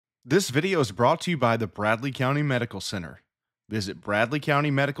This video is brought to you by the Bradley County Medical Center. Visit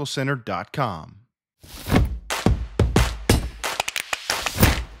bradleycountymedicalcenter.com.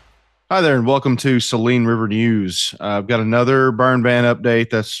 Hi there, and welcome to Saline River News. I've got another burn ban update.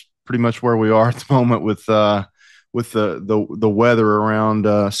 That's pretty much where we are at the moment with the weather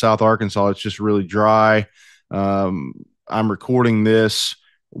around South Arkansas. It's just really dry. I'm recording this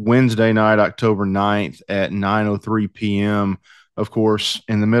Wednesday night, October 9th at 9:03 p.m. Of course,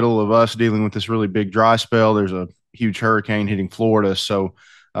 in the middle of us dealing with this really big dry spell, there's a huge hurricane hitting Florida. So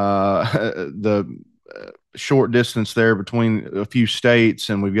the short distance there between a few states,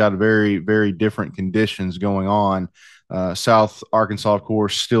 and we've got very, very different conditions going on. South Arkansas, of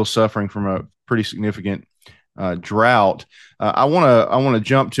course, still suffering from a pretty significant drought. I want to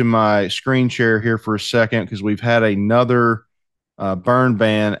jump to my screen share here for a second because we've had another burn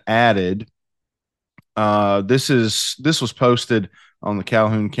ban added. This was posted on the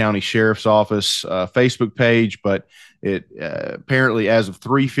Calhoun County Sheriff's Office Facebook page, but it apparently as of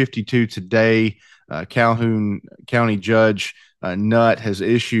 3:52 today, Calhoun County Judge Nutt has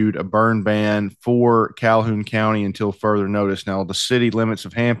issued a burn ban for Calhoun County until further notice. Now, the city limits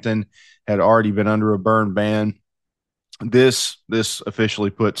of Hampton had already been under a burn ban. This officially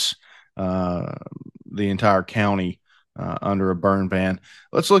puts the entire county under a burn ban.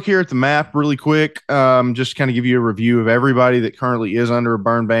 Let's look here at the map really quick. Just kind of give you a review of everybody that currently is under a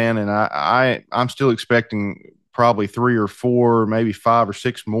burn ban, and I'm still expecting probably 3 or 4, maybe 5 or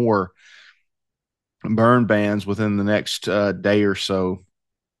 6 more burn bans within the next day or so.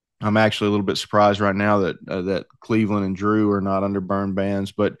 I'm actually a little bit surprised right now that Cleveland and Drew are not under burn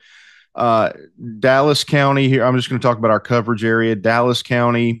bans, but Dallas County here. I'm just going to talk about our coverage area. Dallas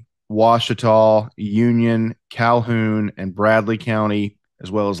County, Ouachita, Union, Calhoun, and Bradley County,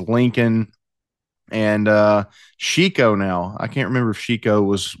 as well as Lincoln and Chico. Now, I can't remember if Chico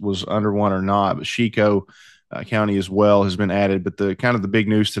was under one or not, but Chico County as well has been added. But the big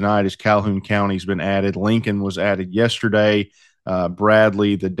news tonight is Calhoun County's been added. Lincoln was added yesterday.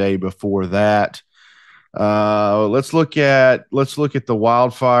 Bradley the day before that. Let's look at the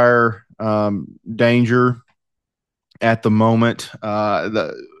wildfire danger at the moment.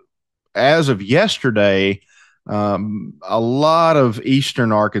 As of yesterday, a lot of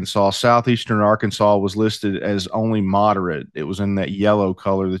eastern Arkansas, southeastern Arkansas was listed as only moderate. It was in that yellow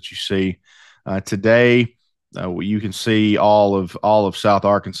color that you see. Today, you can see all of South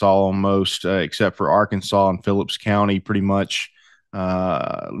Arkansas almost, except for Arkansas and Phillips County, pretty much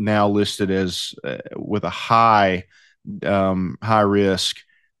now listed as with a high risk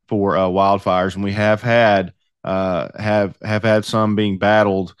for wildfires, and we have had some being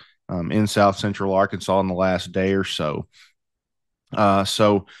battled in South Central Arkansas in the last day or so.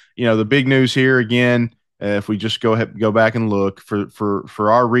 So the big news here again. If we just go back and look for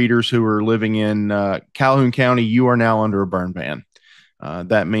our readers who are living in Calhoun County, you are now under a burn ban.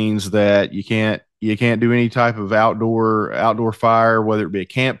 That means that you can't do any type of outdoor fire, whether it be a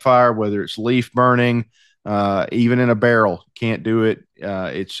campfire, whether it's leaf burning, even in a barrel. Can't do it.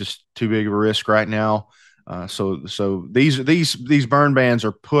 It's just too big of a risk right now. So these burn bans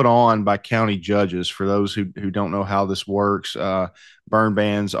are put on by county judges. For those who don't know how this works, burn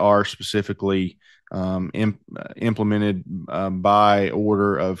bans are specifically implemented by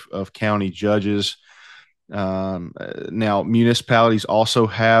order of county judges. Now, municipalities also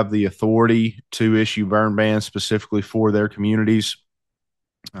have the authority to issue burn bans specifically for their communities.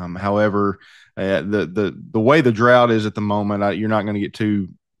 However, the way the drought is at the moment, you're not going to get too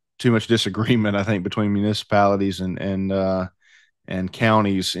much disagreement, I think, between municipalities and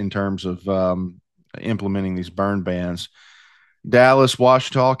counties in terms of implementing these burn bans. Dallas,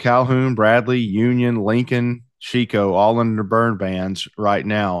 Ouachita, Calhoun, Bradley, Union, Lincoln, Chico, all under burn bans right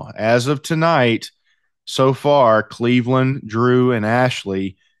now. As of tonight, so far, Cleveland, Drew, and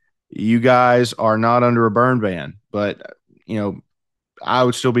Ashley, you guys are not under a burn ban, but I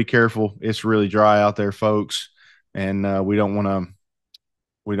would still be careful. It's really dry out there, folks, and we don't want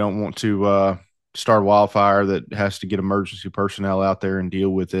to start a wildfire that has to get emergency personnel out there and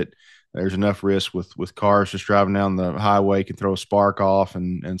deal with it. There's enough risk with cars just driving down the highway can throw a spark off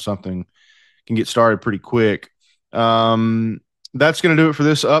and something can get started pretty quick. That's going to do it for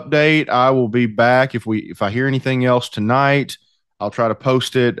this update. I will be back if I hear anything else tonight. I'll try to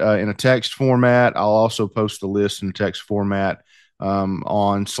post it in a text format. I'll also post the list in a text format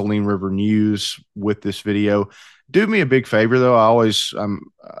on Saline River News with this video. Do me a big favor, though. I'm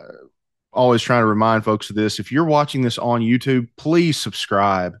always trying to remind folks of this. If you're watching this on YouTube, please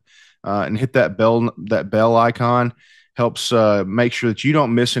subscribe and hit that bell icon. Helps make sure that you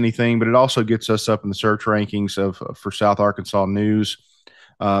don't miss anything, but it also gets us up in the search rankings for South Arkansas news.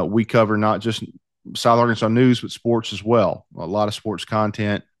 We cover not just South Arkansas news, but sports as well. A lot of sports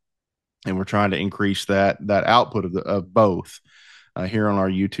content, and we're trying to increase that output of both here on our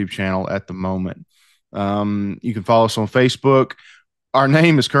YouTube channel at the moment. You can follow us on Facebook. Our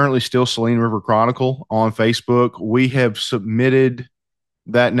name is currently still Saline River Chronicle on Facebook. We have submitted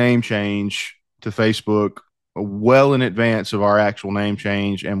that name change to Facebook well in advance of our actual name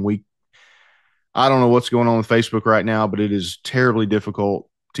change, and I don't know what's going on with Facebook right now, but it is terribly difficult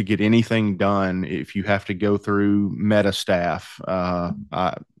to get anything done if you have to go through Meta staff.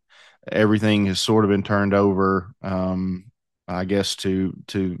 Everything has sort of been turned over, I guess,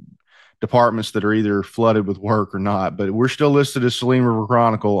 to departments that are either flooded with work or not. But we're still listed as Saline River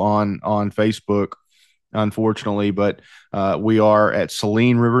Chronicle on Facebook, unfortunately. But we are at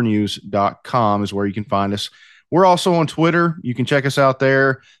SalineRiverNews.com is where you can find us. We're also on Twitter. You can check us out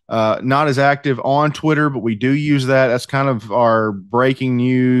there. Not as active on Twitter, but we do use that. That's kind of our breaking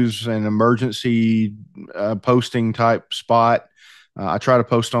news and emergency posting type spot. I try to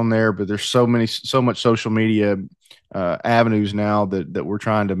post on there, but there's so much social media avenues now that we're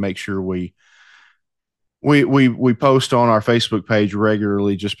trying to make sure we post on our Facebook page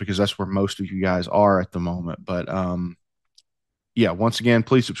regularly, just because that's where most of you guys are at the moment. But yeah, once again,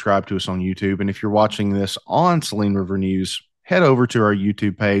 please subscribe to us on YouTube. And if you're watching this on Saline River News, head over to our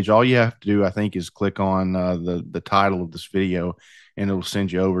YouTube page. All you have to do, I think, is click on the title of this video, and it'll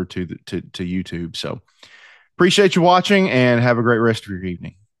send you over to YouTube. So appreciate you watching, and have a great rest of your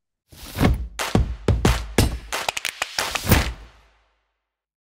evening.